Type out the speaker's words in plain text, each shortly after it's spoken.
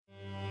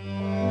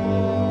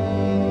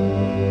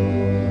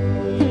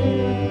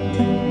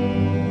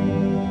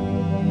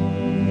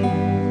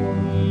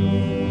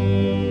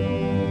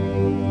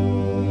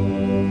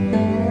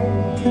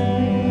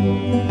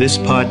This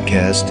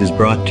podcast is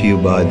brought to you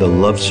by the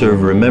Love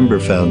Serve Remember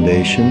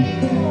Foundation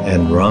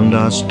and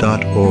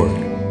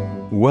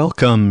Ramdas.org.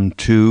 Welcome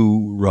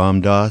to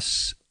Ram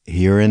Dass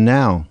Here and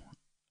Now.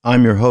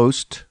 I'm your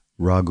host,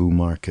 Raghu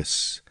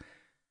Marcus.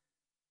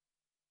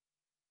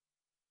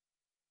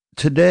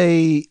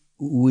 Today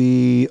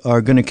we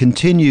are going to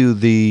continue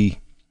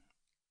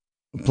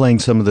playing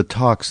some of the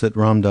talks that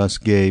Ram Dass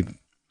gave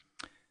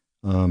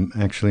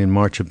actually in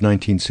March of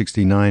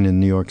 1969 in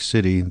New York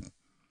City.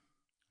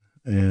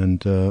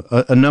 And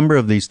a number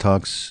of these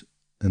talks,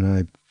 and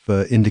I've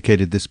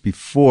indicated this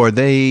before,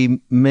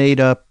 they made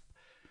up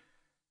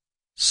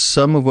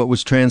some of what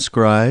was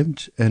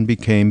transcribed and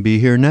became Be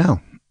Here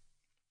Now.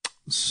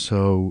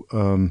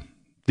 So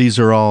these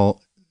are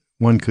all,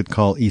 one could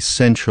call,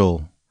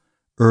 essential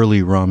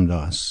early Ram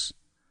Dass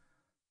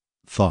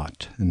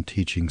thought and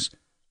teachings.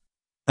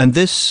 And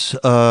this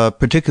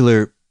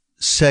particular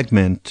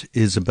segment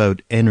is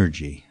about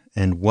energy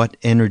and what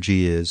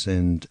energy is,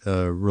 and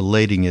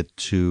relating it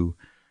to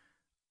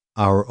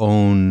our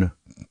own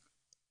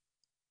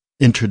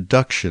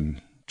introduction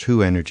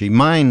to energy.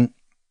 Mine,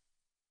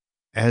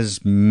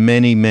 as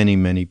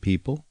many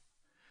people,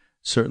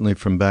 certainly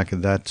from back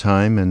at that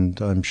time,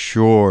 and I'm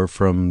sure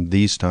from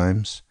these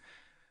times,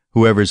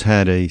 whoever's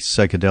had a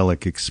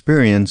psychedelic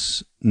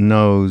experience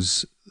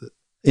knows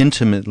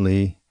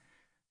intimately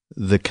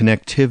the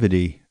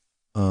connectivity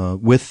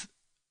with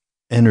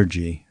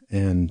energy,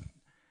 and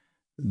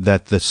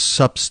that the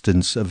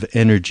substance of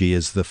energy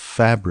is the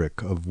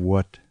fabric of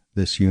what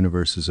this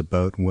universe is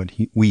about, what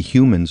we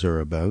humans are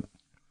about.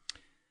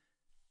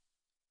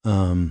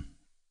 Ram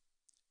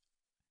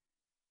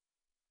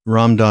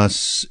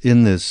Dass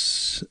in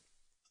this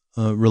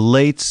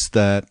relates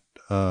that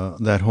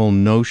whole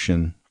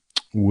notion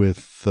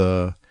with,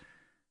 of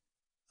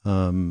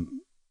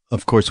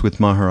course, with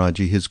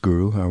Maharaji, his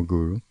guru, our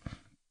guru.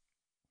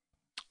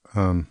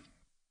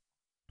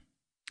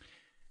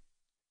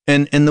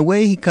 And the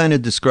way he kind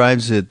of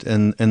describes it,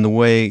 and the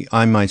way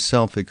I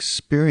myself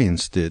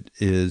experienced it,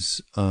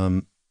 is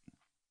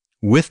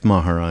with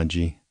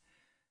Maharaji.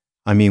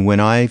 I mean, when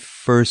I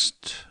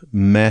first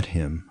met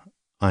him,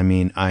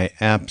 I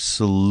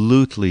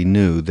absolutely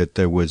knew that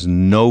there was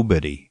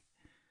nobody,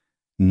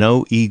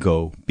 no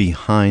ego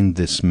behind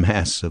this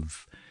mass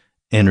of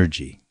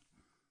energy.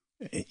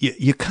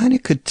 You kind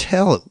of could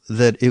tell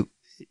that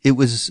it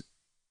was,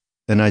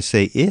 and I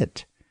say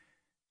it.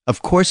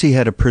 Of course, he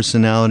had a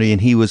personality, and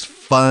he was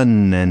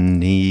fun,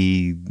 and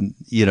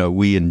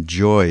we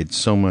enjoyed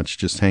so much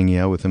just hanging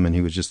out with him, and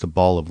he was just a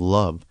ball of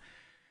love.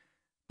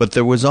 But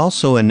there was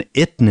also an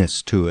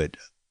itness to it.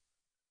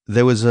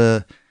 There was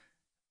it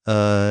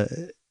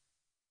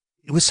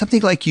was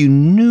something like you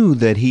knew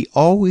that he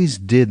always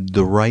did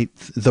the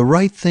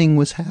right thing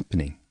was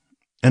happening.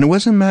 And it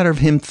wasn't a matter of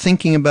him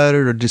thinking about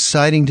it or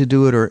deciding to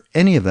do it or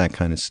any of that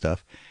kind of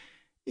stuff.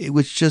 It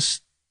was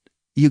just,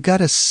 you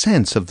got a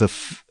sense of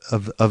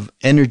of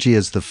energy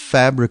as the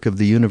fabric of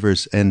the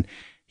universe, and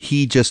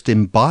he just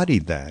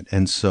embodied that.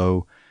 And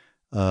so,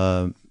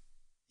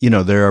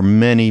 there are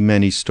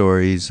many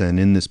stories, and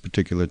in this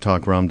particular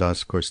talk, Ram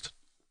Dass, of course,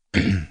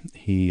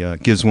 he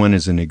gives one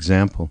as an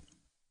example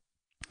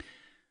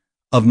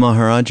of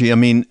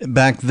Maharaji.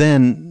 Back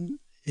then,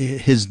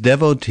 his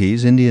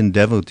devotees, Indian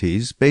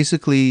devotees,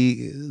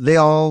 basically, they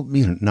all,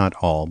 not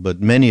all,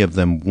 but many of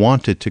them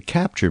wanted to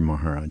capture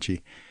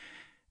Maharaji.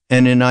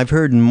 And I've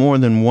heard in more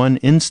than one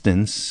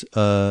instance,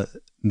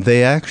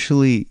 they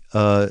actually,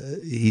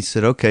 he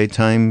said, okay,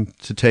 time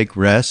to take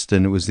rest.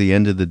 And it was the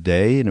end of the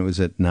day, and it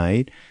was at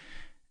night.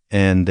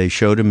 And they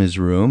showed him his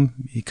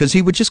room, because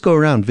he would just go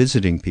around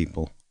visiting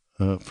people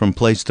from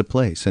place to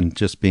place and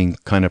just being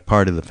kind of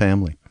part of the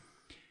family.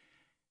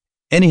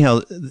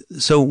 Anyhow,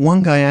 so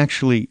one guy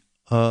actually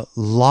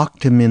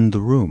locked him in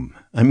the room.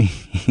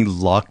 He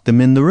locked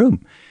him in the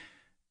room.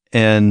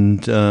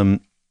 And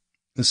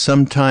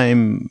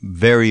sometime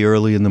very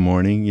early in the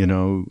morning,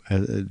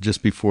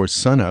 just before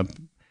sunup,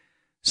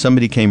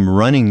 somebody came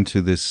running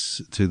to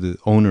the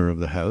owner of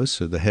the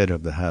house, or the head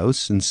of the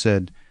house, and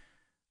said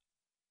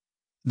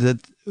that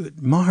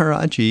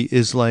Maharaji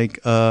is like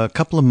a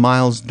couple of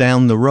miles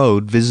down the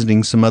road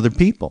visiting some other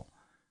people.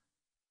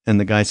 And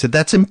the guy said,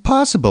 that's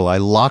impossible. I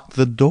locked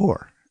the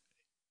door.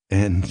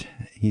 And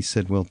he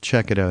said, well,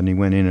 check it out. And he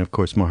went in, and of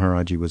course,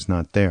 Maharaji was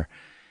not there.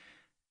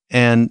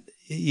 And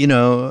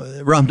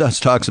Ram Dass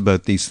talks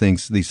about these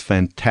things, these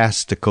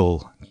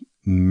fantastical,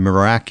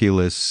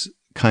 miraculous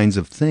kinds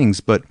of things,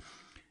 but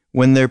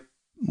when they're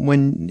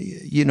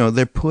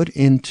put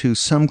into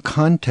some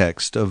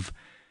context of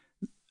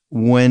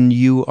when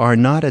you are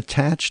not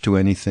attached to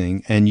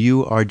anything and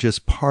you are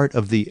just part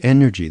of the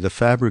energy, the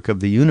fabric of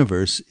the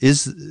universe,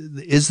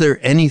 is there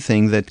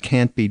anything that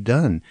can't be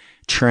done,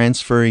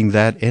 transferring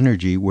that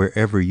energy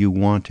wherever you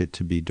want it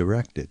to be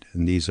directed?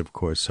 And these, of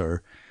course,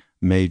 are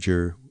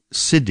major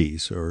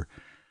siddhis, or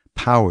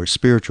power,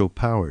 spiritual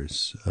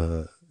powers.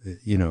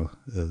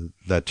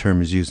 That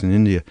term is used in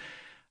India.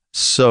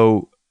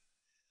 So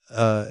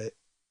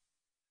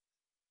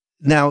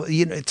now,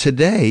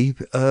 today,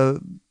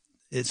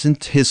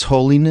 isn't His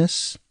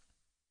Holiness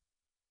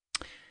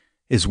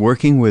is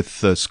working with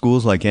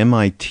schools like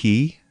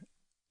MIT,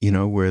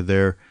 where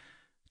they're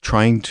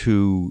trying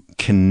to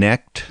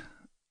connect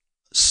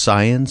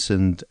science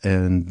and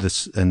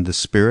the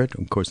spirit.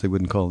 Of course, they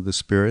wouldn't call it the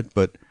spirit,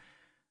 but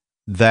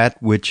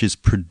that which is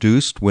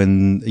produced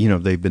when,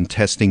 they've been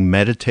testing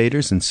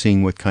meditators and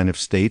seeing what kind of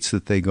states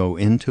that they go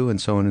into and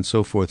so on and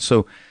so forth.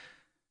 So,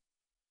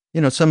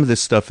 some of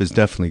this stuff is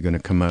definitely going to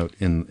come out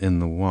in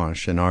the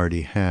wash and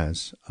already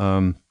has.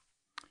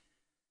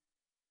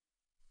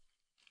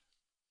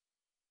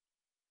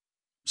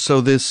 So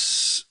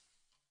this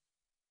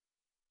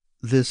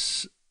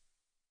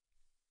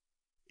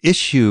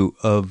issue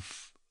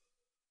of,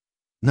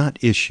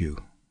 not issue,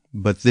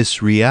 but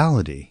this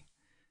reality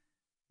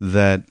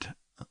that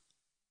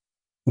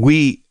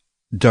we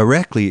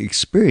directly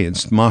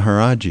experienced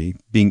Maharaji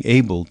being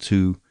able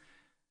to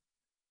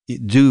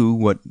do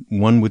what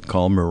one would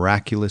call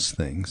miraculous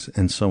things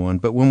and so on.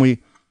 But when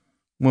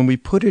we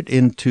put it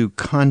into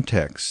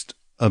context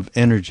of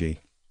energy,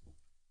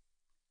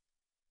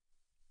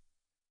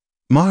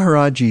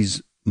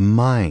 Maharaji's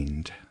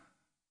mind,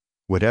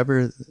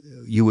 whatever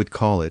you would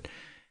call it,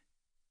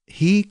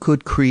 he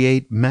could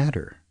create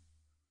matter.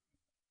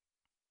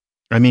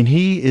 I mean,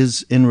 he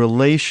is in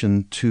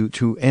relation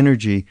to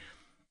energy,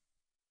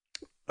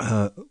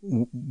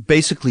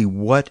 basically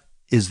what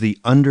is the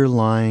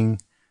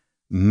underlying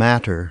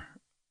matter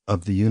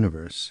of the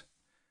universe.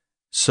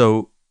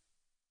 So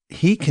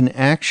he can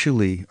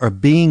actually, or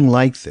being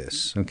like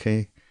this,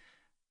 okay,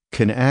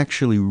 can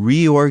actually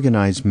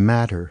reorganize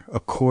matter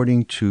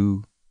according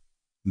to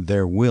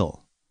their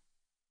will.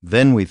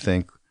 Then we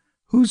think,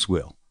 whose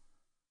will?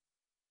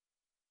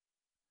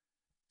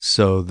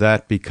 So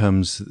that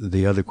becomes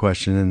the other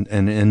question.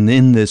 And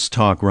in this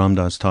talk, Ram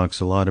Dass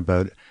talks a lot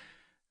about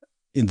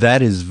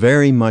that is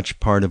very much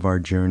part of our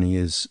journey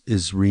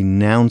is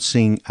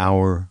renouncing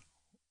our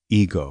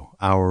ego,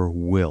 our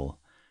will.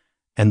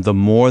 And the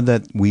more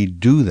that we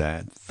do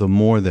that, the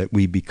more that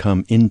we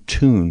become in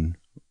tune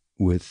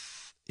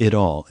with it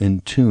all,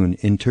 in tune,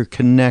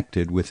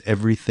 interconnected with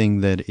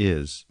everything that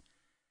is.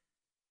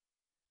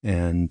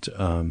 And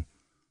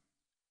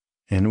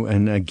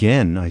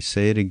again, I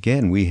say it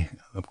again,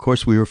 of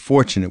course we were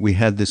fortunate. We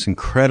had this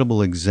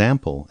incredible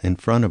example in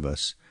front of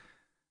us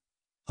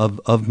of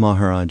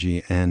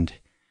Maharaji. And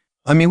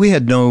I mean, we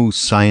had no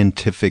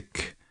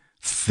scientific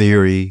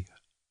theory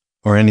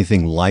or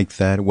anything like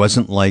that. It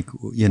wasn't like,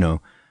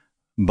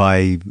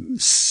 by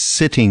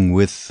sitting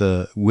with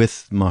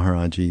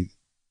Maharaji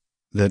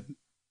that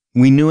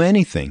we knew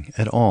anything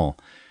at all.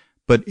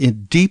 But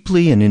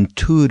deeply and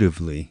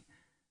intuitively,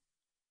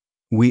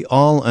 we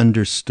all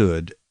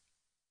understood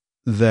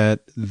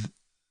that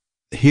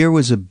here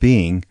was a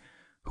being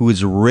who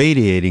was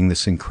radiating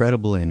this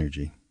incredible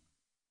energy,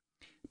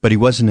 but he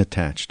wasn't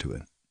attached to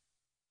it.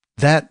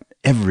 That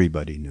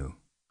everybody knew.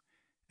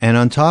 And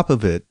on top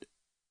of it,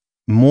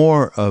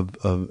 more of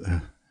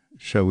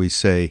shall we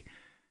say,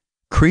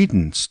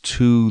 credence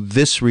to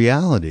this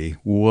reality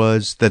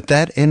was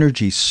that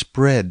energy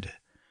spread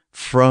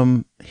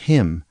from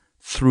him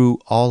through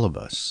all of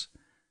us.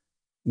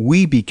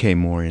 We became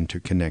more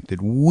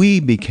interconnected. We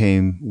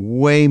became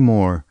way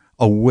more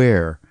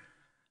aware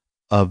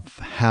of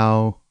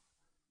how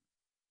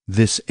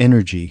this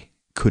energy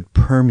could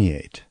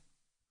permeate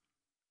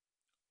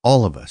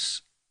all of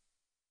us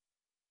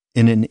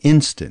in an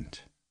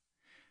instant.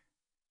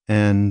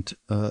 And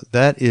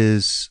that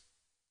is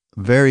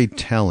very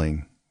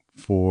telling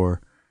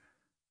for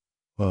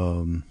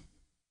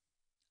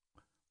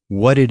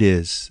what it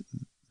is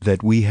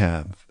that we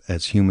have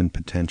as human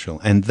potential.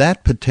 And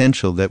that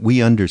potential that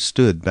we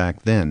understood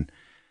back then,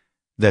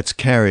 that's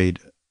carried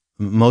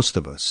most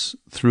of us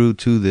through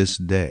to this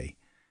day,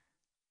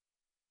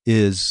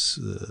 is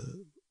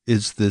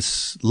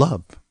this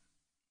love.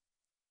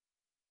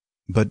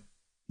 But,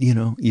 you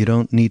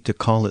don't need to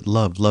call it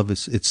love. Love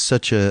it's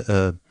such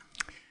a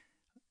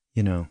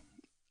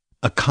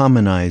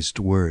commonized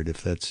word,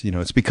 if that's,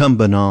 it's become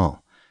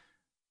banal.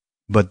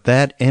 But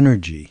that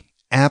energy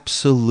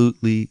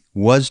absolutely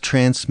was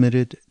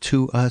transmitted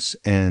to us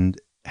and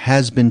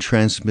has been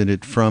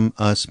transmitted from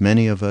us,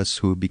 many of us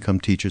who have become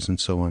teachers and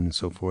so on and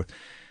so forth.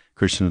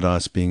 Krishna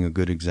Das being a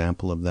good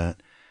example of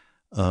that.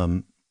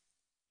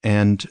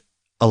 And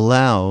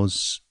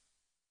allows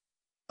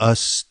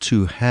us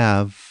to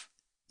have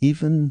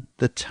even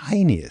the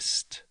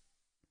tiniest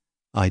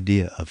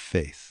idea of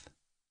faith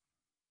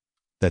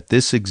that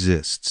this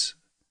exists.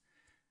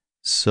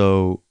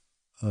 So,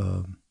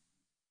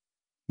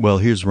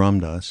 here's Ram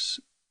Dass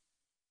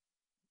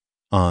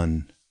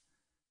on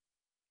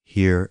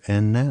Here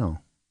and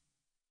Now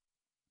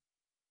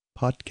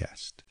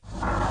podcast.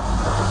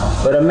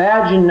 But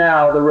imagine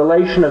now the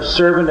relation of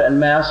servant and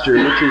master,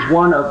 which is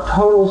one of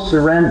total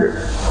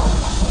surrender,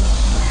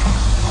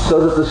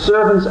 so that the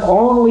servant's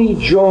only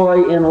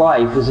joy in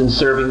life is in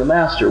serving the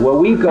master. Well,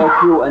 we go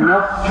through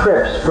enough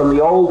trips from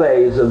the old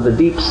days of the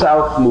Deep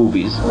South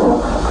movies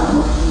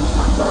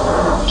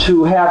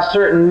to have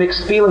certain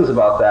mixed feelings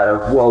about that.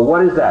 Of, well,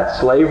 what is that,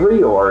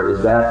 slavery? Or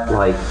is that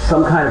like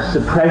some kind of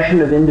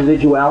suppression of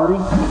individuality?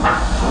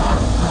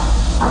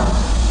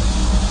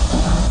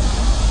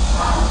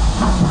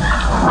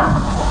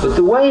 But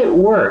the way it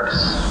works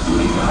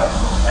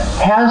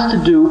has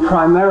to do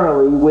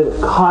primarily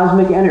with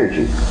cosmic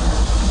energy.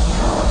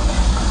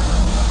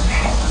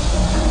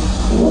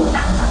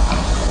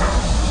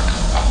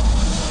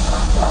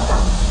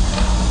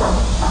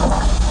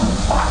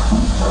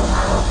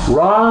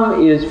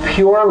 Ram is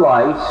pure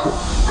light,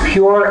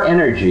 pure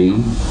energy,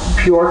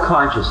 pure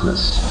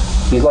consciousness.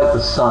 He's like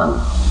the sun.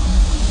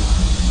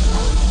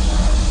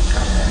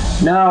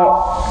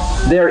 Now,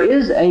 there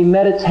is a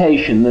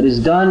meditation that is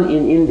done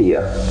in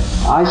India.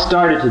 I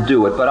started to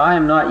do it, but I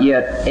am not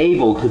yet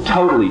able to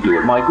totally do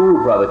it. My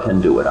guru brother can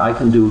do it. I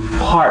can do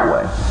part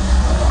way.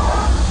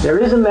 There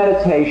is a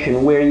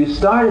meditation where you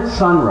start at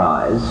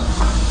sunrise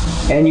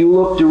and you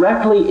look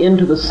directly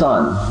into the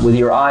sun with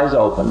your eyes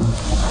open.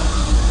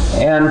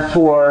 And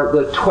for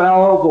the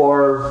 12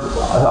 or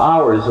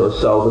hours or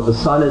so that the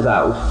sun is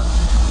out,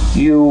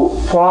 you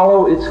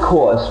follow its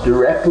course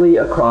directly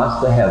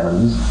across the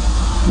heavens,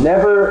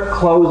 never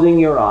closing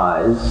your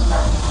eyes,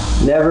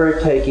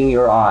 never taking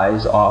your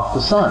eyes off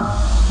the sun.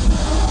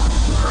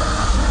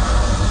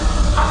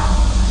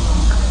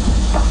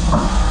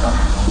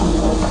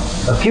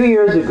 A few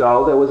years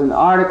ago, there was an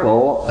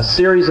article, a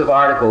series of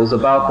articles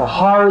about the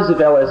horrors of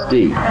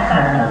LSD.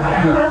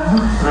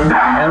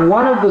 And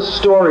one of the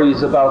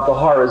stories about the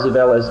horrors of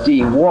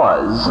LSD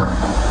was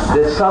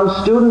that some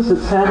students at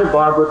Santa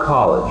Barbara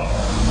College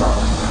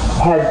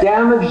had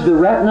damaged the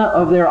retina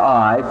of their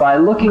eye by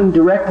looking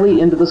directly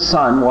into the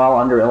sun while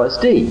under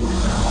LSD.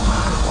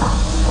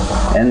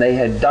 And they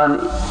had done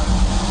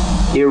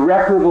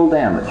irreparable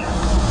damage.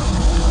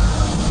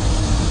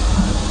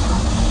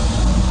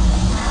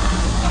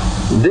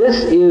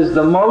 This is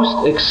the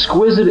most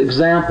exquisite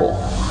example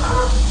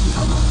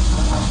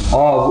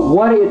of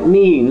what it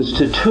means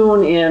to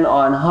tune in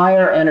on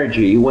higher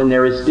energy when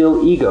there is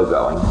still ego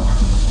going,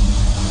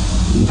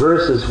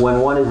 versus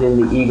when one is in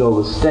the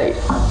egoless state.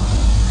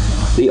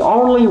 The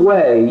only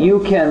way you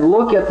can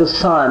look at the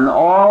sun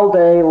all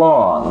day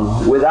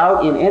long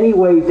without in any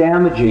way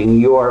damaging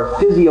your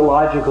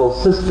physiological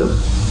system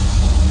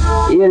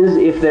is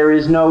if there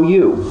is no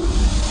you.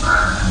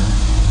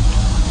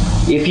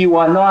 If you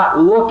are not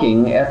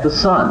looking at the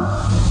sun.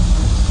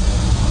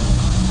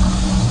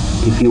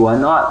 If you are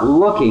not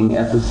looking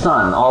at the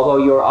sun, although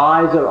your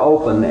eyes are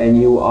open and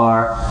you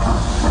are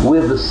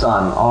with the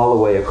sun all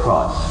the way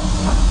across.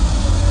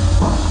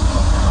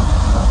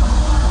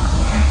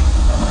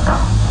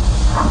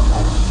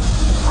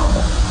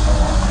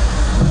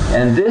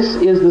 And this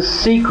is the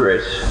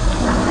secret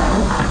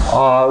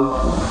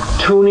of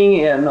tuning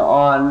in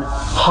on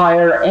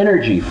higher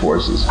energy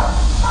forces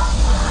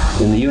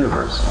in the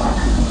universe.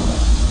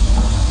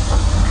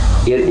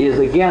 It is,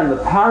 again, the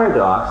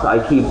paradox I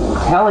keep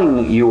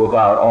telling you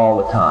about all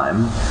the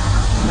time,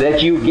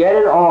 that you get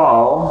it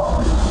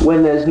all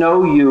when there's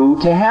no you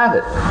to have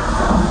it.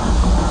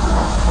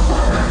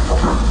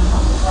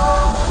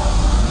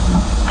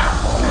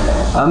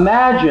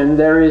 Imagine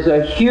there is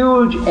a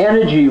huge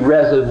energy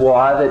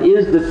reservoir that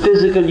is the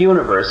physical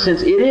universe,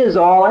 since it is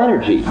all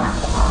energy.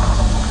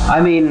 I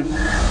mean,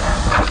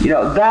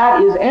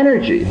 that is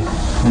energy.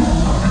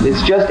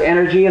 It's just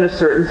energy in a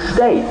certain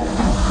state.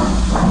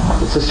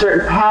 It's a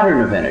certain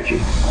pattern of energy.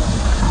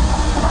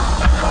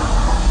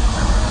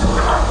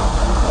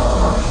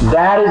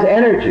 That is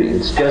energy.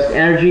 It's just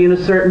energy in a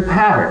certain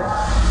pattern.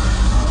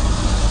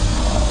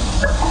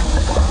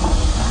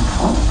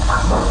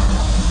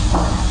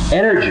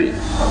 Energy,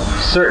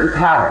 certain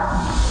pattern.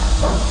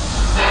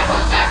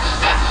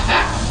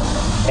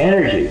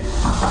 Energy,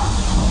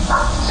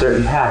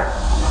 certain pattern.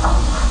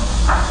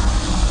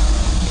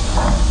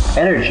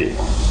 Energy,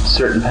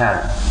 certain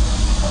pattern.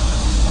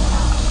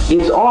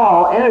 It's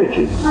all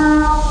energy.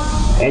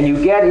 And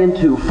you get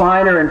into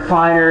finer and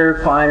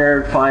finer,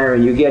 finer and finer,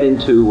 and you get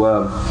into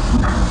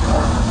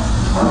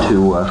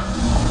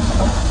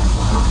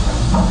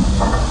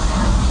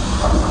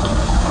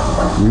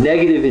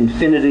negative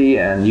infinity,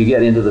 and you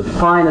get into the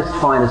finest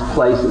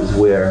places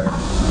where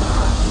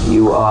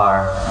you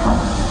are,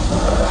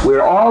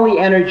 where all the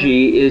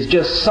energy is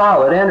just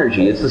solid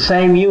energy. It's the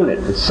same unit.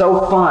 It's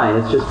so fine,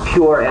 it's just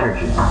pure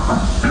energy.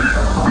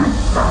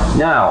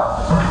 Now,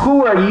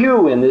 who are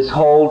you in this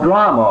whole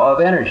drama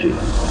of energy?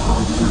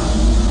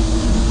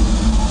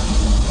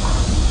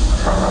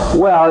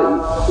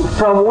 Well,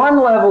 from one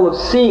level of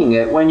seeing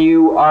it, when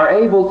you are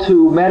able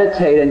to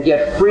meditate and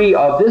get free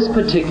of this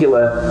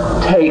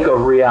particular take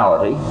of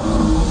reality,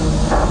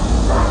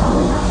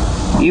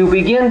 you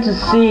begin to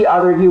see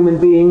other human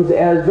beings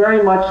as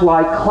very much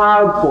like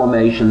cloud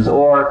formations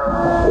or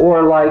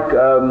like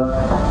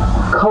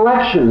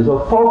collections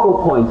or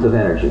focal points of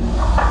energy.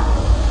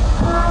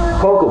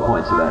 Focal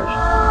points of energy.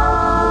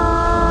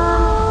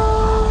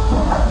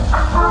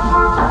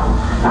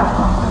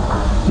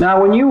 Now,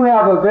 when you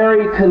have a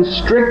very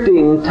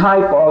constricting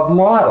type of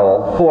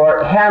model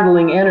for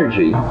handling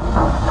energy,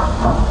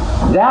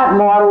 that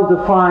model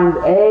defines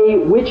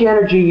which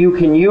energy you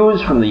can use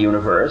from the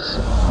universe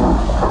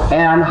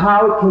and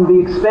how it can be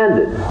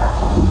expended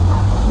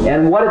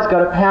and what it's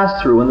got to pass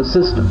through in the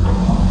system.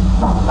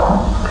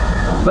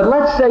 But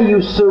let's say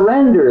you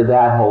surrender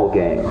that whole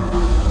game,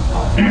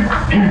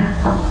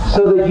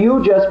 so that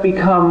you just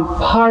become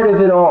part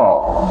of it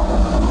all.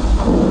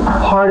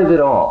 Part of it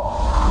all.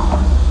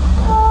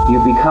 You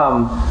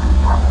become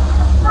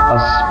a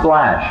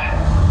splash.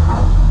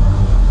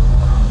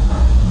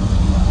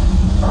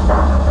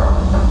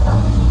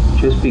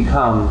 Just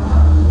become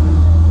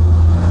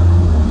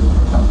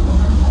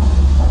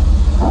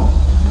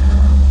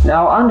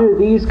Now, under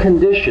these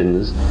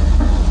conditions,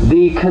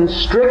 the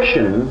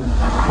constriction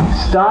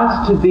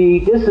starts to be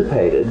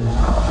dissipated,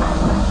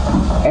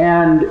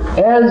 and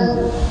as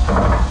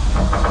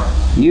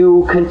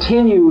you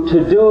continue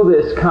to do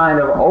this kind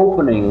of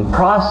opening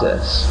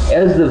process,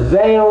 as the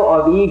veil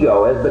of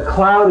ego, as the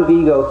cloud of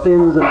ego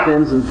thins and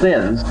thins and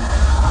thins,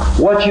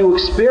 what you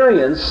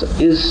experience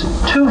is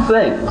two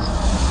things.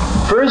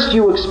 First,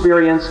 you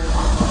experience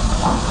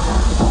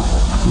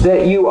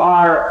that you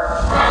are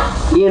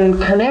in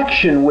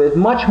connection with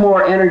much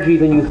more energy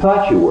than you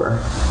thought you were.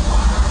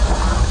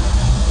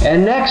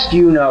 And next,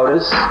 you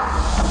notice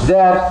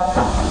that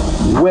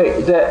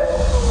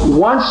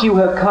once you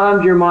have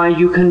calmed your mind,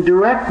 you can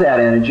direct that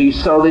energy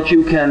so that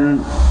you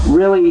can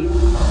really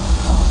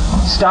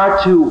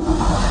start to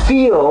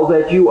feel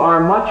that you are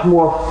much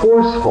more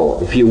forceful,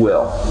 if you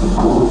will.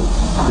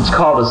 It's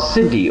called a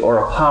siddhi, or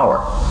a power.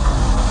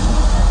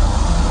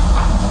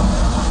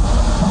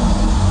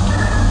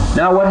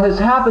 Now, what has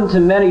happened to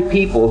many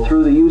people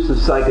through the use of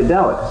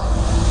psychedelics,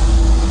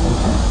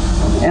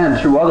 and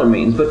through other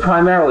means, but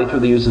primarily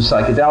through the use of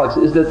psychedelics,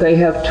 is that they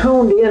have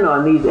tuned in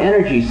on these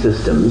energy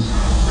systems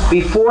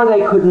before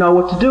they could know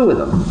what to do with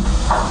them.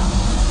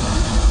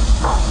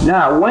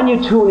 Now, when you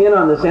tune in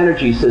on this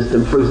energy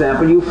system, for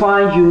example, you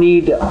find you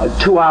need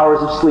 2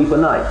 hours of sleep a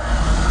night.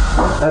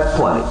 That's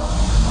plenty.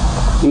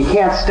 You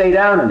can't stay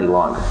down any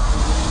longer.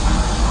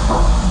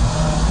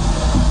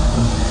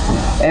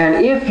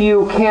 And if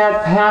you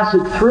can't pass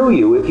it through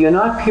you, if you're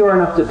not pure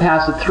enough to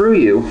pass it through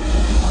you,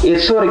 it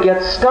sort of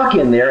gets stuck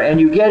in there, and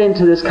you get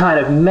into this kind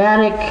of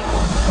manic,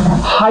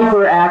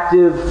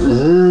 hyperactive,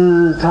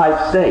 type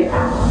state.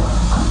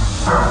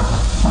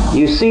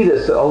 You see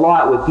this a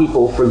lot with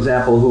people, for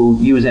example, who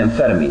use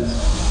amphetamines.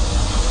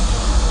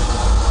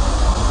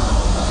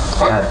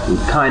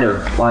 That kind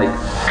of like,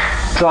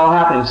 it's all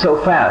happening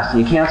so fast,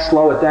 and you can't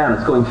slow it down.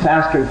 It's going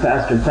faster and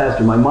faster and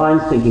faster. My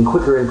mind's thinking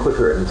quicker and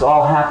quicker, and it's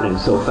all happening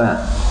so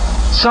fast.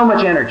 So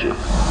much energy.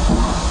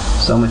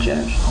 So much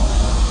energy.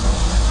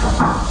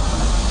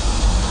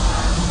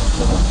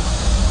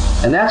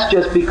 And that's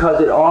just because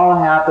it all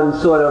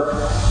happens sort of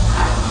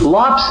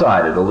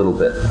lopsided a little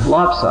bit.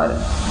 Lopsided.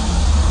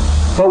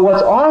 But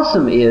what's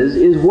awesome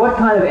is what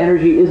kind of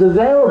energy is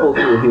available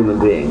to a human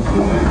being.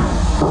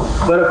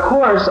 But of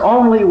course,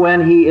 only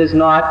when he is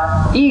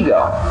not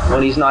ego,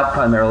 when he's not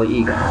primarily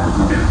ego.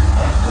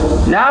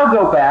 Now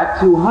go back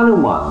to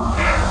Hanuman.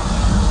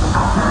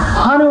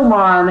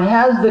 Hanuman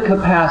has the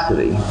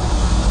capacity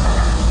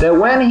that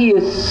when he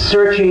is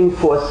searching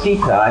for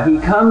Sita, he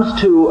comes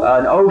to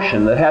an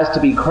ocean that has to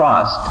be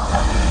crossed,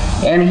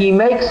 and he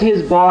makes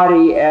his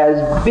body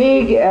as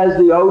big as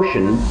the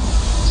ocean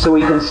so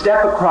he can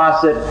step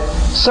across it,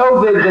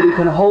 so big that he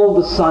can hold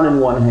the sun in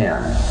one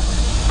hand.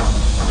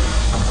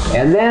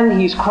 And then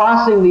he's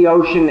crossing the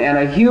ocean, and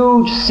a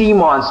huge sea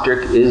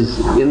monster is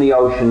in the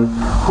ocean,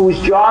 whose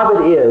job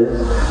it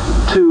is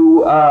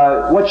to,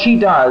 what she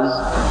does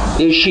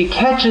is she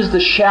catches the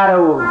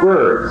shadow of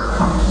birds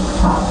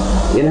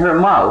in her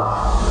mouth,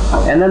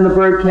 and then the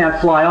bird can't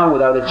fly on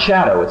without its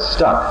shadow. It's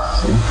stuck.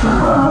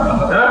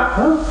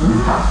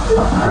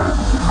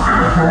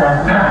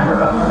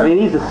 I mean,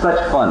 these are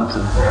such fun.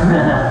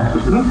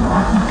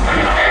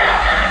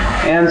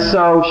 And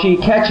so she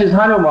catches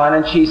Hanuman,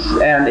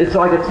 and it's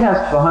like a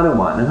test for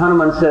Hanuman. And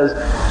Hanuman says,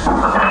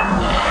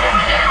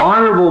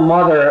 "Honorable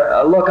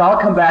Mother, look, I'll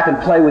come back and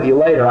play with you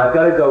later. I've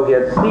got to go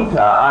get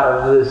Sita out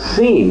of this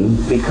scene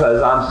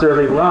because I'm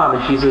serving Ram."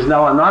 And she says,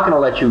 "No, I'm not going to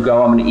let you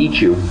go. I'm going to eat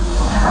you."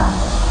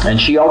 And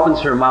she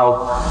opens her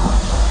mouth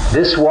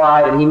this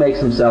wide, and he makes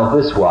himself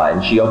this wide.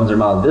 And she opens her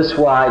mouth this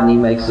wide, and he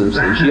makes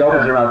himself. And she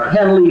opens her mouth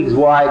 10 leagues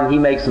wide, and he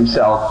makes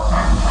himself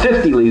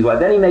 50 leagues wide.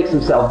 Then he makes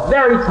himself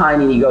very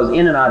tiny, and he goes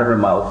in and out of her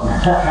mouth.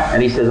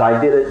 And he says, "I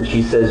did it." And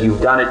she says,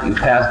 "You've done it. You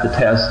passed the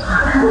test.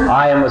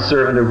 I am a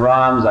servant of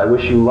Ram's. I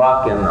wish you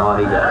luck." And on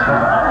he goes.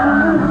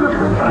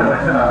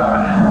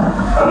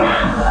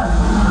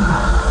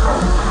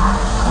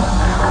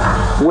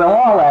 Well,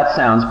 all that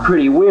sounds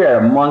pretty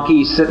weird.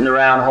 Monkeys sitting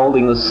around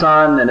holding the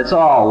sun, and it's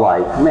all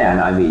like, man,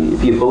 I mean,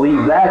 if you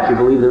believe that, you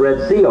believe the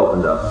Red Sea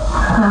opened up.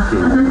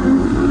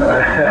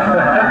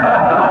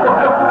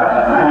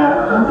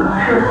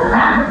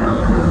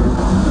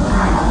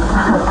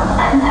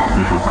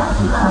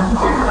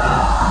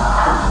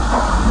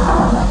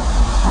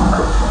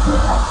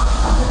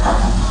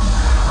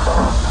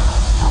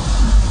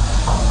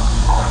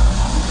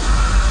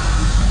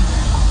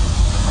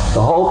 The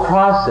whole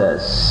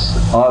process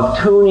of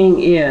tuning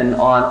in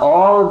on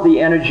all of the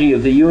energy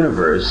of the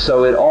universe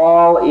so it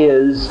all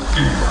is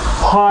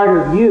part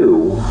of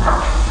you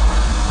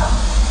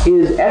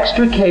is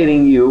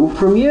extricating you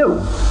from you.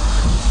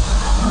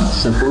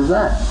 Simple as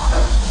that.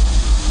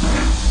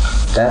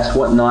 That's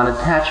what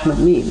non-attachment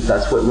means.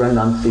 That's what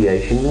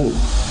renunciation means.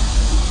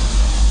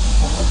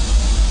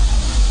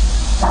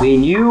 I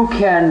mean, you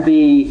can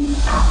be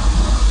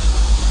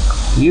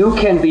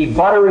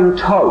buttering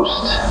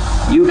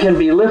toast. You can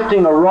be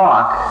lifting a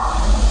rock.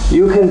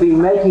 You can be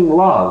making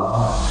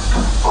love.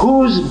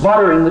 Who's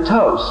buttering the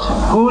toast?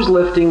 Who's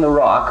lifting the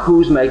rock?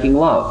 Who's making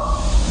love?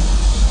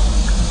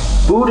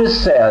 Buddha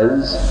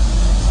says,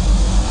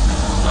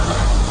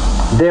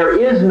 there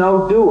is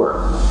no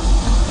doer.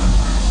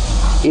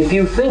 If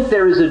you think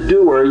there is a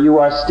doer, you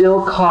are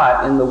still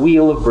caught in the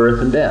wheel of birth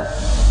and death.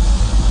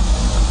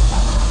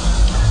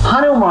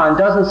 Hanuman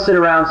doesn't sit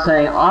around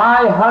saying,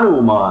 I,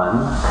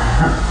 Hanuman.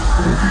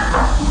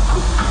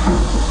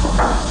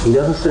 He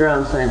doesn't sit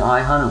around saying,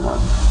 I, Hanuman.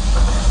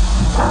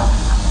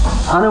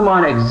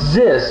 Hanuman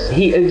exists.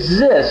 He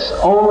exists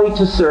only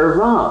to serve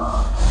Ram.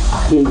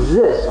 He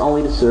exists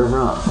only to serve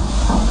Ram.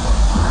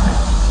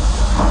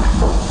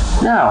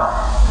 Now,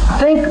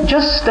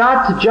 just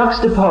start to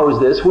juxtapose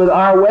this with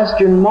our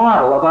Western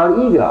model about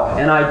ego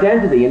and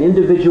identity and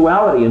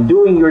individuality and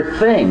doing your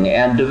thing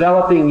and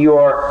developing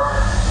your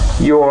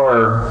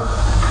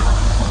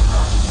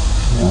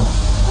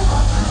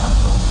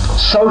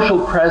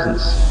social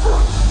presence.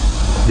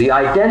 The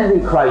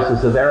identity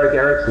crisis of Erik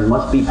Erikson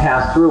must be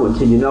passed through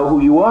until you know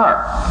who you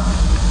are,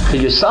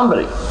 until you're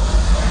somebody.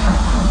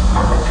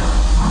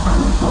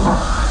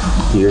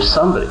 You're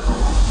somebody.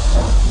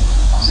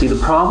 See the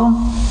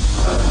problem?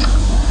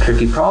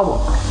 Tricky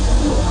problem.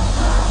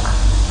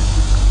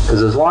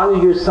 Because as long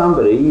as you're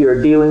somebody,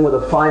 you're dealing with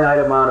a finite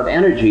amount of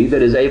energy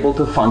that is able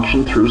to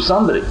function through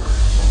somebody.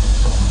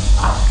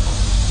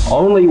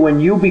 Only when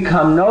you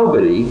become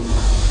nobody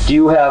do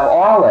you have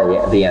all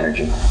the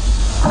energy.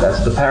 That's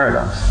the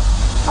paradox.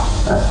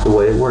 That's the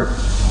way it works.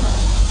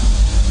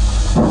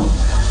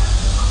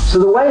 So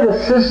the way the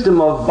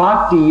system of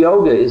Bhakti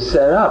Yoga is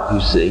set up,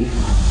 you see,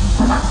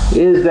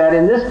 is that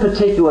in this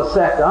particular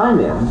sect I'm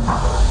in,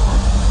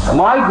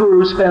 my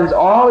guru spends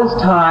all his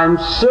time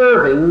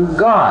serving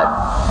God.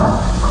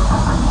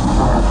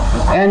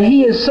 And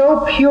he is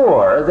so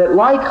pure that,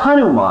 like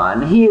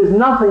Hanuman, he is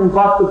nothing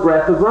but the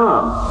breath of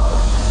Ram.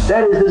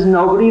 That is, there's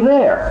nobody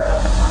there.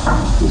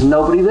 There's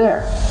nobody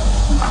there.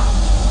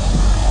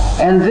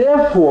 And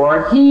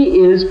therefore, he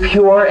is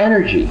pure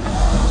energy.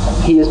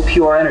 He is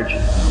pure energy.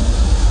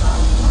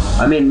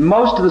 I mean,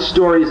 most of the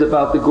stories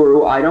about the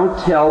guru I don't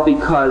tell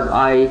because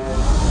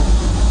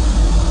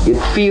it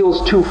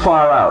feels too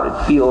far out.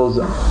 It feels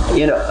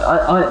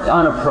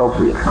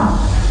inappropriate.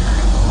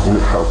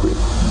 Inappropriate.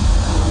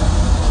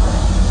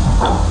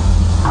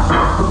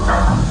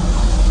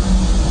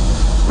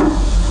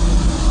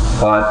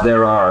 But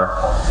there are.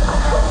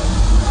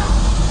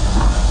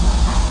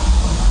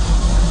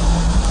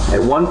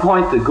 At one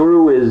point, the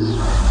guru is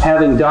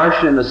having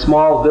darshan in a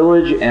small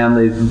village, and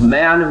the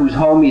man whose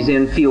home he's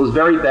in feels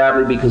very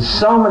badly because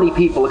so many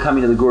people are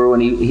coming to the guru,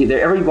 and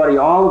everybody,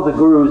 all of the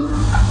guru's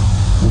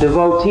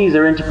devotees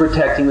are into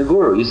protecting the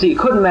guru. You see, it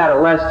couldn't matter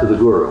less to the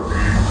guru,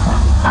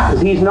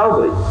 because he's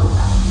nobody.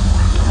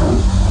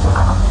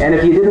 And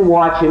if you didn't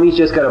watch him, he's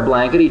just got a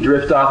blanket, he'd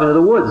drift off into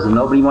the woods, and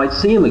nobody might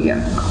see him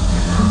again.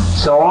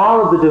 So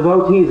all of the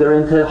devotees are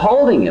into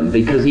holding him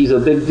because he's a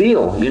big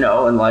deal,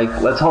 and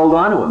let's hold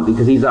on to him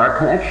because he's our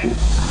connection.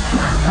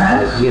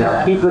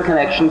 Keep the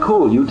connection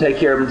cool. You take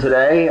care of him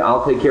today,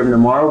 I'll take care of him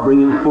tomorrow,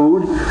 bring him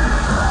food.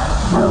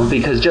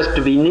 Because just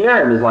to be near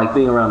him is like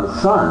being around the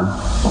sun.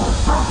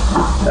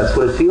 That's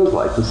what it feels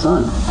like, the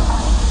sun.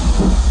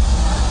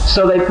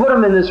 So they put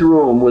him in this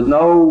room with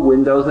no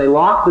windows, they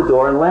locked the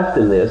door and left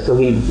him there so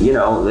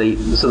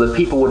so that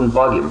people wouldn't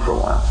bug him for a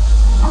while.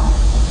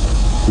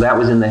 That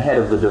was in the head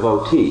of the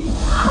devotee.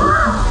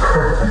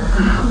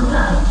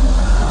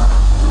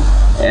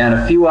 And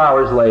a few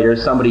hours later,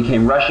 somebody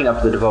came rushing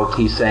up to the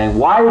devotee saying,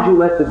 "Why did you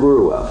let the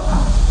guru out?"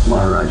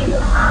 Maharaji.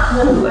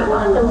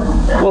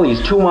 Well,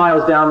 he's 2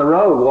 miles down the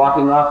road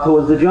walking off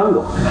towards the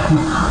jungle.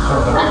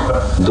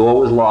 Door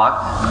was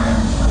locked.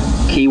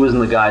 Key was in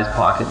the guy's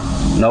pocket.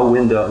 No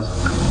windows.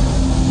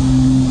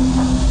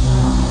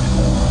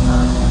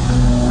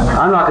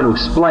 I'm not going to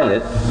explain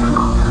it.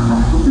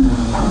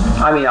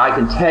 I mean, I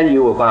can tell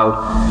you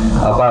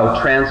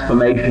about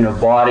transformation of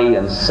body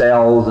and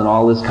cells and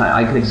all this kind.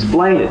 I can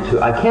explain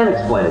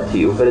it to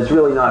you, but it's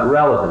really not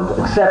relevant,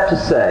 except to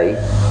say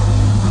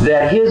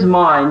that his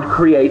mind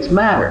creates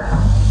matter.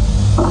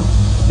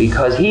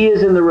 Because he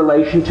is in the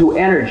relation to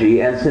energy,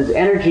 and since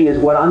energy is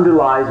what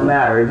underlies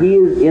matter, he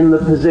is in the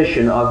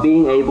position of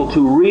being able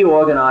to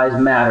reorganize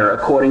matter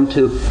according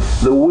to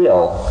the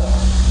will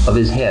of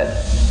his head.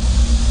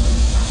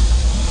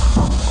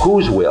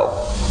 Whose will?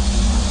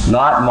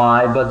 Not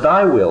my, but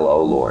thy will,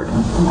 O Lord.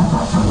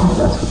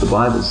 That's what the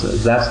Bible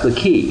says. That's the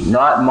key.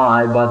 Not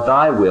my, but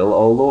thy will,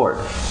 O Lord.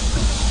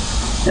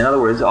 In other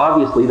words,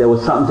 obviously there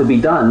was something to be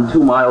done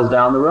 2 miles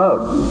down the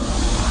road.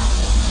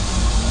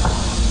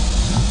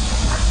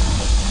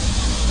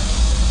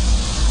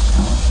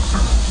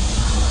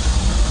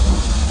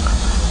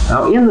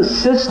 Now, in the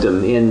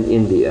system in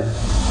India,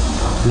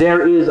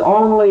 there is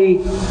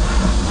only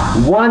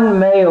one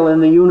male in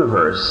the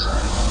universe,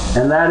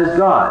 and that is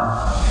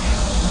God.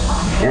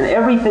 And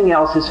everything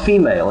else is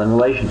female in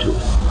relation to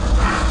it.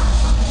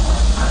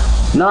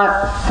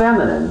 Not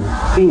feminine,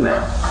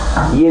 female,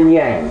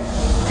 yin-yang,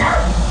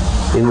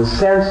 in the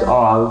sense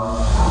of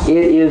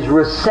it is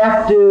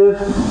receptive,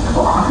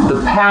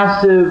 the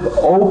passive,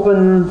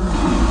 open,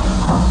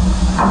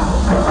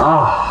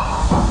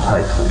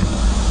 type thing.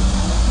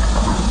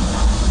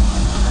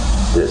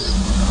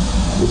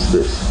 It's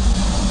this.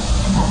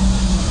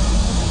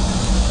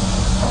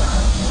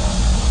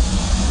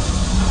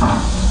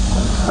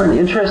 An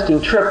interesting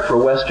trip for a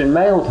Western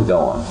male to go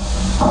on.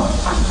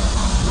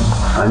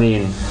 I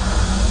mean,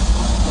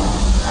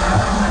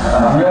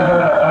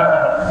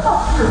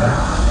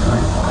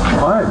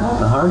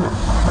 hard.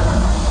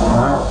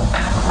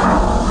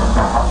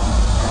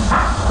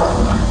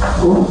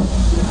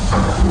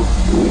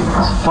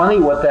 It's funny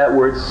what that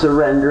word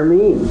surrender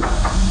means.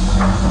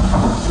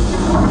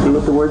 See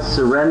what the word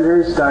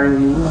surrender is starting to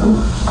mean?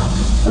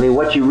 I mean,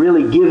 what you're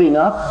really giving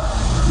up?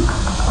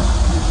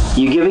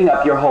 You're giving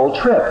up your whole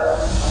trip.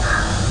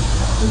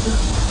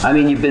 I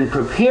mean, you've been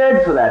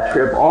prepared for that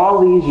trip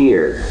all these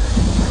years.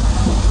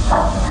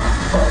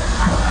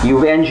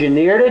 You've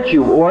engineered it,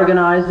 you've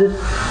organized it.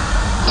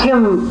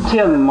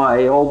 Tim,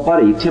 my old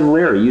buddy, Tim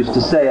Leary, used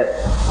to say it.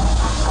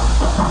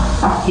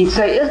 He'd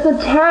say, isn't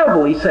it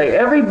terrible? He'd say,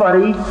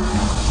 everybody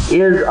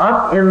is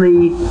up in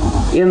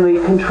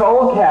the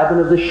control cabin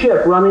of the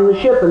ship, running the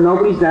ship, and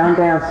nobody's down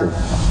dancing.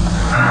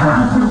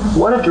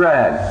 What a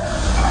drag.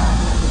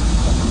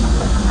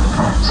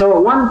 So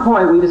at one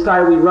point we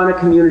decided we'd run a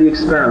community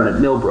experiment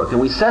at Millbrook, and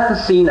we set the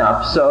scene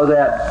up so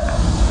that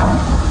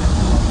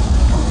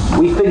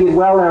we figured,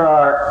 well,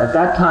 at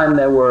that time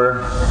there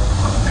were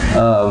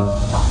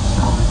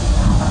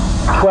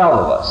 12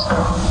 of us.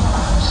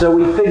 So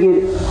we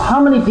figured, how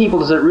many people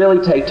does it really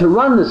take to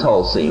run this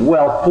whole scene?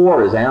 Well,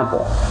 4 is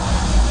ample.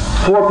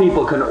 4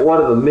 people can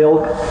order the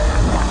milk,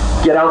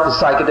 get out the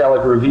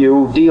psychedelic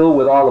review, deal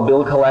with all the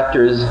bill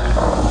collectors,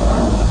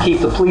 keep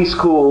the police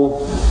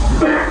cool,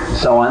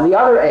 so on. The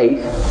other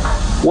 8,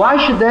 why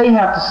should they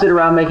have to sit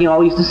around making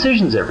all these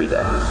decisions every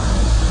day?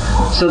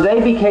 So they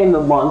became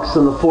the monks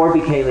and the 4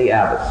 became the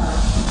abbots.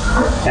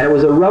 And it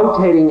was a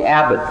rotating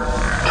abbot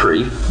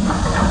tree,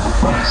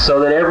 so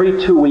that every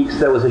 2 weeks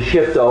there was a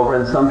shift over,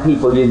 and some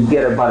people, you'd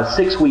get about a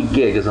 6-week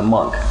gig as a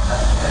monk.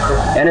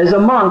 And as a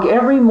monk,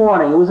 every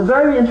morning, it was a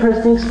very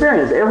interesting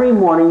experience. Every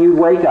morning you'd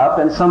wake up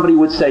and somebody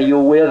would say,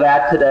 you'll wear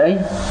that today,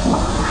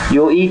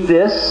 you'll eat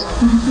this,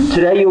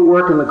 today you'll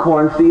work in the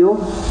cornfield,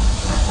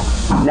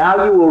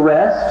 now you will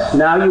rest,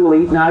 now you will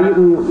eat, now you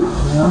can,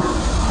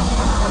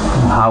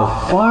 How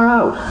far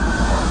out?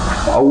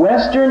 A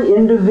Western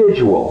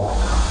individual,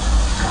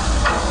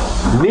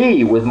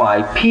 me with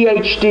my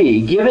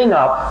PhD, giving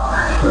up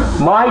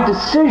my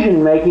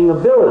decision-making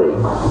ability,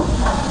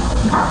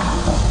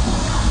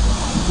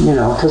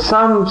 to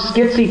some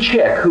skitsy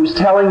chick who's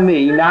telling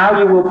me, now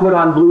you will put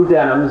on blue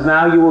denims,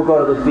 now you will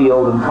go to the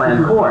field and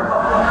plant corn.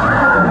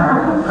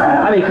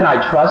 I mean, can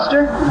I trust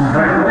her?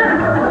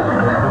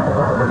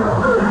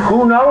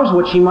 Who knows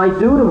what she might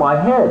do to my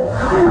head,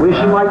 where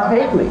she might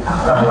take me.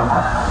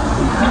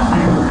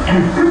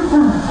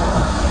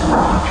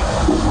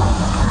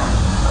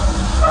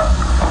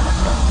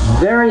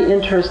 Very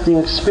interesting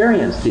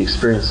experience, the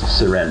experience of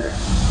surrender.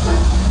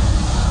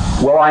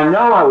 Well, I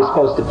know I was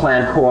supposed to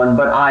plant corn,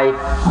 but I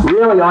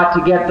really ought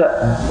to get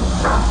the...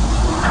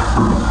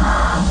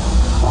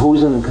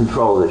 Who's in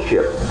control of the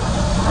ship?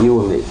 You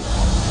or me?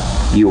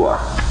 You are.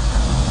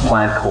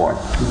 Plant corn.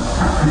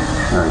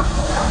 All right.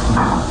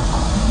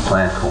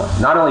 Plant corn.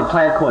 Not only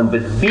plant corn,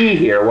 but be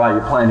here while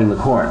you're planting the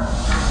corn.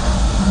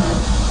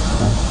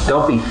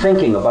 Don't be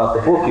thinking about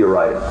the book you're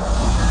writing.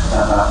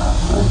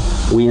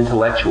 We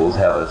intellectuals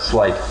have a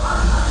slight,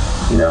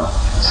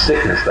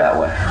 sickness that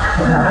way.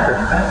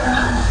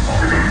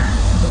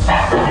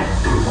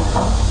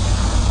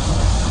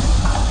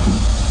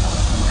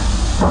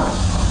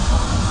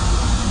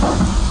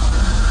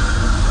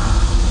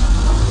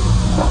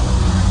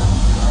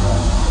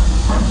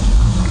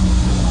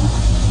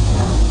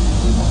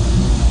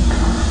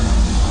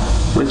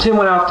 When Tim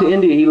went off to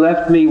India, he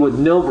left me with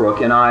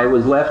Millbrook, and I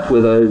was left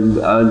with an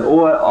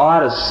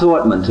odd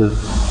assortment of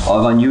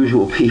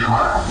unusual people,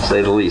 to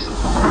say the least.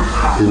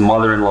 His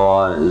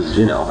mother-in-law,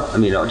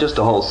 just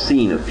a whole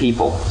scene of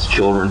people, his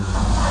children,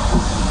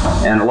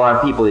 and a lot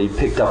of people he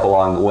picked up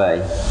along the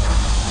way.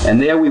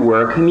 And there we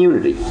were, a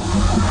community.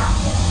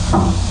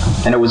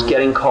 And it was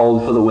getting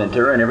cold for the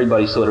winter, and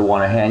everybody sort of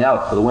wanted to hang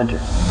out for the winter.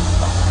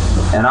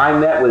 And I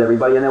met with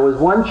everybody, and there was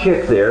one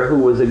chick there who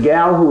was a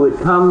gal who had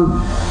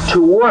come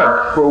to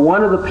work for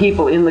one of the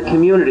people in the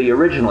community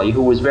originally,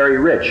 who was very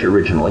rich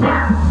originally.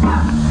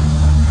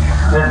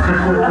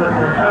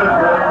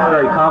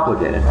 Very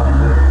complicated.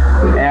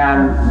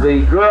 And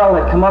the girl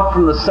had come up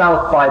from the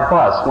south by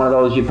bus, one of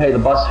those you pay the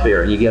bus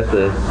fare and you get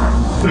the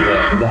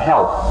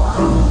help.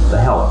 The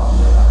help.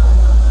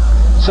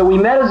 So we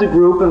met as a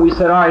group and we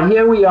said, all right,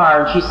 here we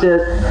are. And she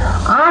says,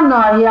 I'm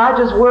not here, I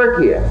just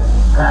work here.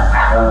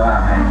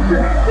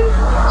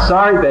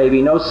 Sorry,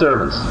 baby, no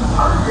servants.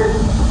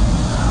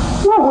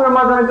 Well, where am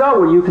I going to go?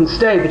 Where you can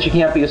stay, but you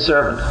can't be a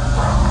servant.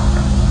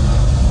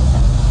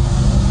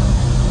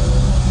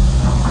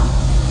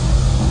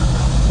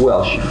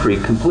 Well, she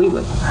freaked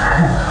completely.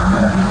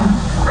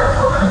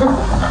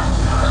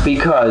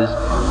 Because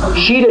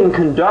she didn't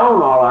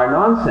condone all our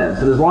nonsense,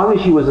 and as long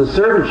as she was a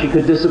servant, she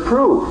could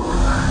disapprove.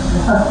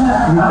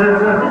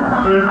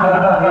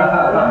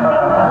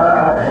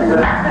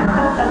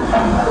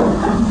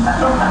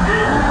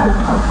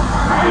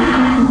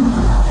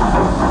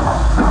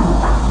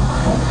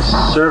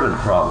 Servant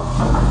problem.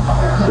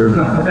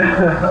 Servant.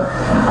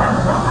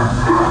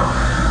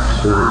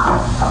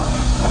 Servant.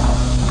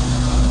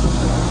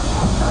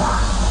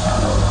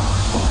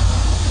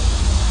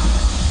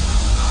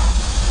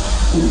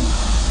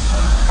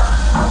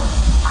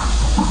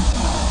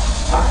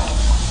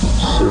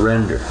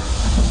 Surrender.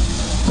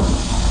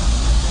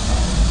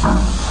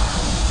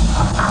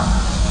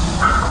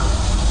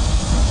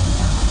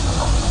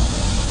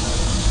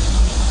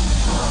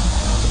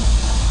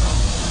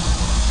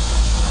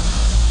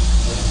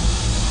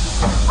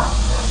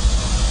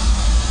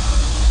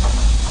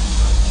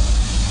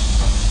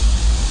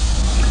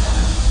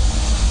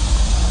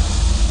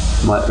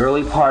 My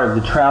early part of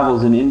the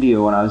travels in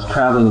India, when I was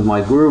traveling with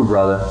my Guru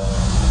brother,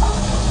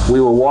 we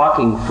were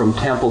walking from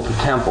temple to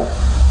temple.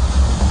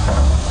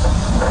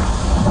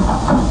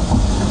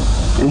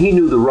 And he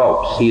knew the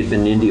ropes. He had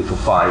been in India for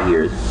 5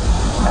 years.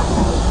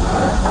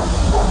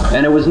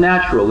 And it was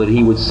natural that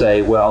he would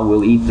say, well,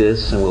 we'll eat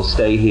this and we'll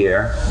stay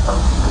here.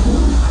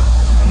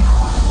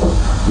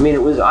 I mean,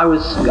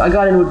 I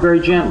got into it very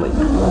gently.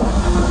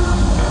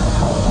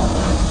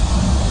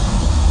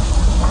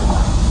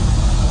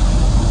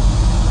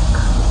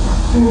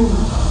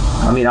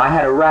 I mean, I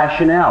had a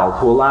rationale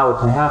to allow it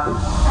to happen.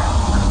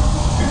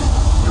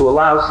 To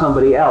allow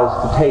somebody else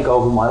to take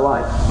over my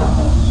life.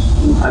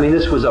 I mean,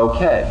 this was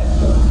okay.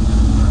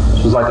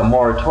 This was like a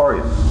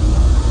moratorium.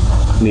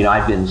 I mean,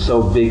 I'd been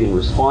so big and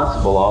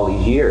responsible all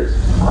these years.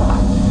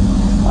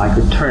 I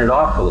could turn it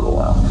off for a little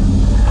while.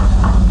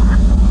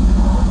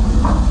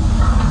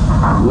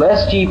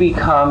 Lest ye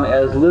become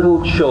as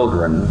little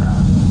children,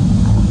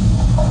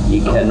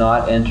 ye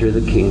cannot enter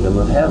the kingdom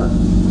of heaven.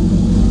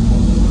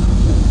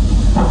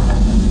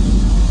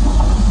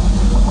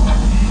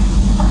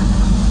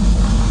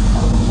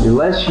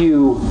 Unless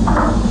you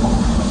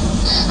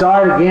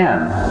start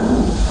again,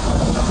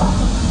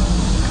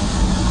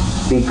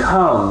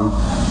 become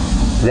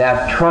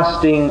that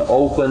trusting,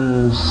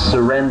 open,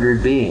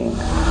 surrendered being,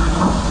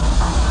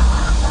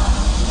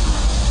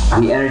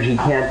 the energy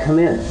can't come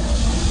in.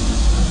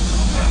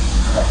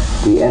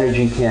 The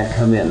energy can't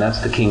come in.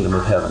 That's the kingdom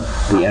of heaven.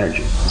 The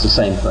energy. It's the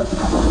same thing.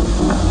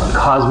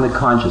 Cosmic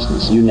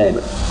consciousness, you name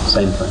it.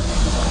 Same thing.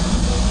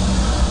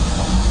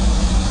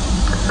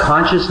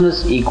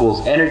 Consciousness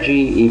equals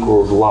energy,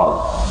 equals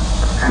love,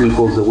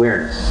 equals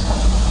awareness,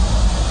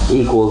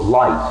 equals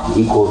light,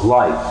 equals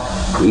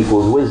life,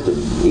 equals wisdom,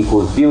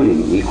 equals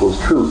beauty, equals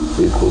truth,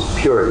 equals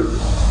purity.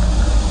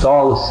 It's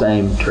all the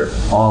same trip,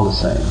 all the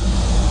same.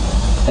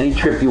 Any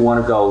trip you want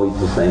to go leads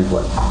to the same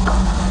place.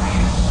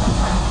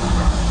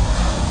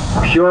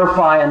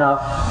 Purify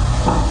enough,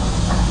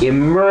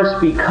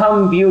 immerse,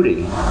 become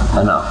beauty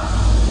enough.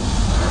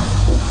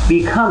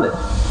 Become it.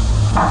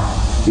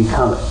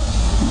 Become it.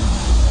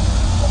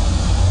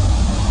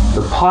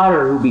 The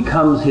potter who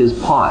becomes his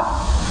pot.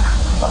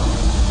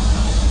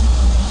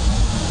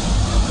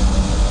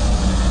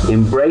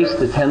 Embrace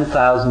the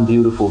 10,000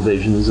 beautiful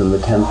visions and the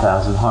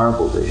 10,000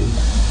 horrible visions.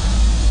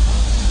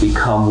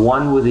 Become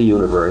one with the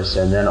universe,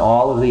 and then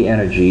all of the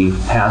energy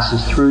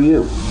passes through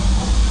you.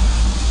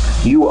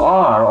 You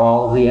are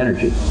all of the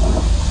energy.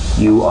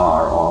 You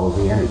are all of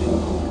the energy.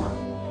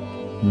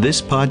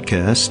 This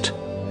podcast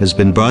has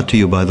been brought to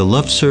you by the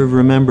Love Serve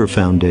Remember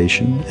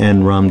Foundation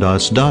and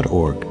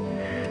Ramdas.org.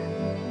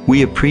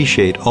 We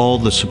appreciate all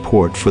the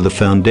support for the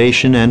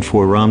Foundation and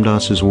for Ram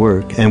Dass's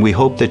work, and we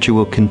hope that you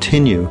will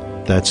continue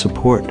that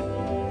support.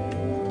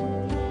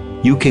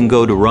 You can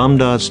go to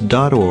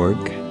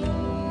ramdas.org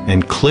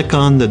and click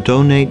on the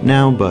Donate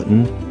Now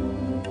button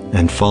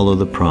and follow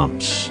the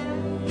prompts.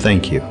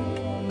 Thank you.